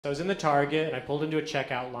So I was in the Target, and I pulled into a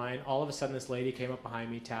checkout line. All of a sudden, this lady came up behind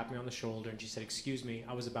me, tapped me on the shoulder, and she said, "Excuse me,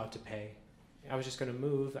 I was about to pay." I was just going to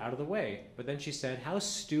move out of the way. But then she said, "How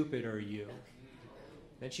stupid are you?"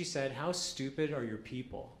 Then she said, "How stupid are your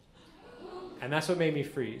people?" And that's what made me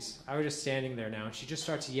freeze. I was just standing there now, and she just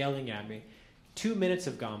starts yelling at me. 2 minutes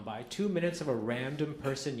have gone by. 2 minutes of a random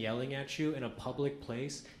person yelling at you in a public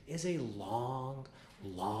place is a long,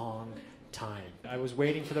 long time. I was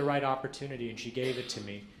waiting for the right opportunity, and she gave it to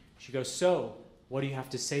me. She goes, "So, what do you have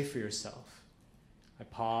to say for yourself?" I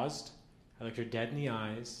paused, I looked her dead in the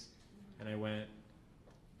eyes, and I went,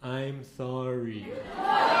 "I'm sorry."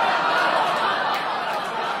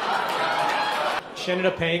 She ended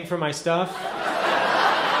up paying for my stuff.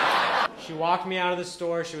 She walked me out of the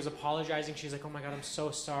store. She was apologizing. She's like, "Oh my God, I'm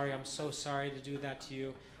so sorry. I'm so sorry to do that to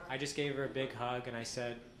you." I just gave her a big hug, and I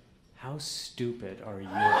said, "How stupid are you?"